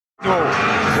goal.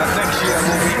 That next year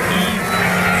will be even.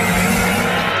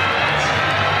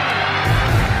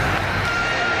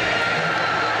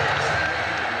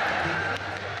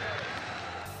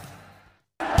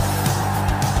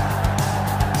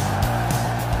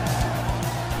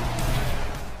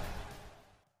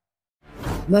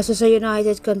 Manchester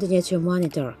United continue to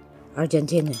monitor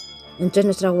Argentina.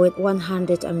 International with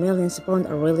 £100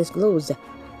 million release clause.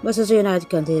 Manchester United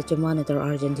continue to monitor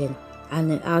Argentina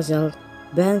and SL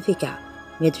Benfica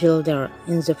midfielder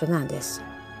Enzo Fernandez.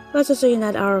 Manchester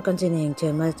United are continuing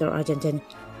to monitor Argentina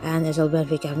and SL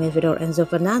Benfica midfielder Enzo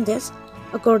Fernandez,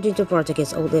 according to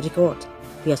Portuguese outlet record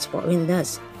via Sport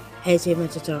Witness. AC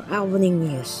Manchester Evening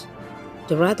News.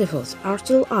 The Red Devils are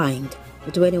still eyeing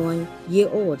the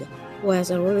 21-year-old who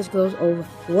has a release clause of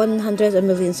 £100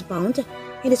 million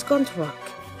in his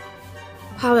contract.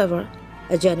 However,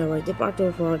 a January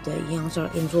departure for the youngster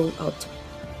is ruled out,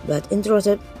 but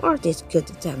interested parties could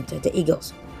tempt the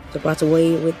Eagles to part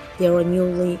away with their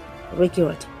newly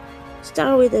recruited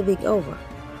star with a big offer.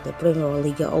 The Primeira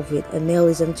Liga offered a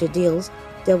million to deals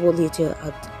that would lead to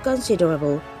a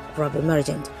considerable profit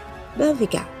margin.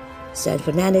 Benfica sent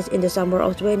Fernandez in the summer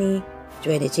of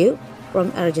 2022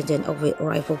 from Argentine offered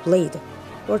rifle blade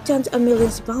for £10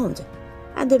 million,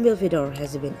 and the midfielder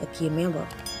has been a key member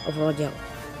of Roger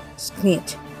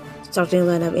Schmidt starting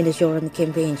lineup in the shortened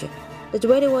campaign. The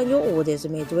 21-year-old has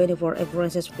made 24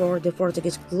 appearances for the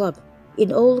Portuguese club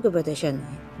in all competitions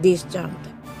this term,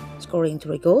 scoring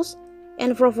 3 goals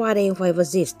and providing 5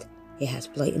 assists. He has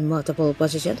played in multiple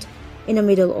positions in the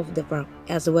middle of the park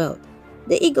as well.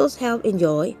 The Eagles have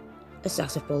enjoyed a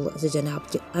successful season up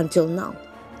until now.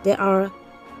 They are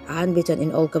unbeaten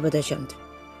in all competitions.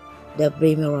 The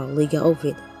Primeira Liga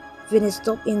outfit finished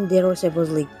top in their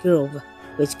Champions League group,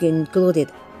 which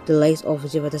included the likes of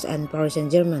Juventus and Paris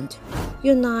Saint-Germain.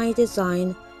 United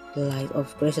signed the likes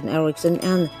of Christian Eriksen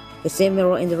and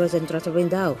Casemiro in the recent transfer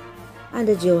window, and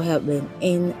the duo have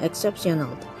been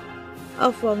exceptional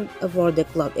for the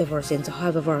club ever since.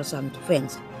 However, some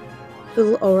fans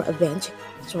feel our bench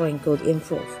strength could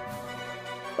improve.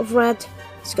 Fred,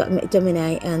 Scott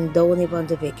McTominay and Donny van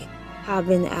de Beek have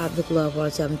been at the club for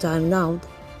some time now.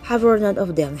 However, none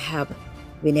of them have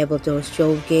been able to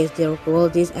showcase their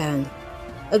qualities and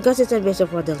a consistent basis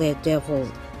for the late Devil.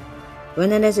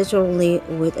 Fernandez is currently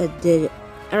with the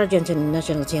Argentine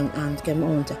national team and came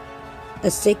on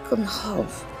a second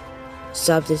half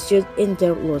substitute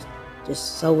interlude to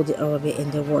Saudi Arabia in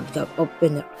the World Cup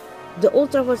opener. The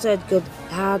Old Trafford side could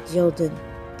have jolted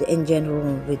the engine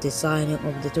room with the signing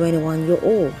of the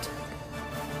 21-year-old.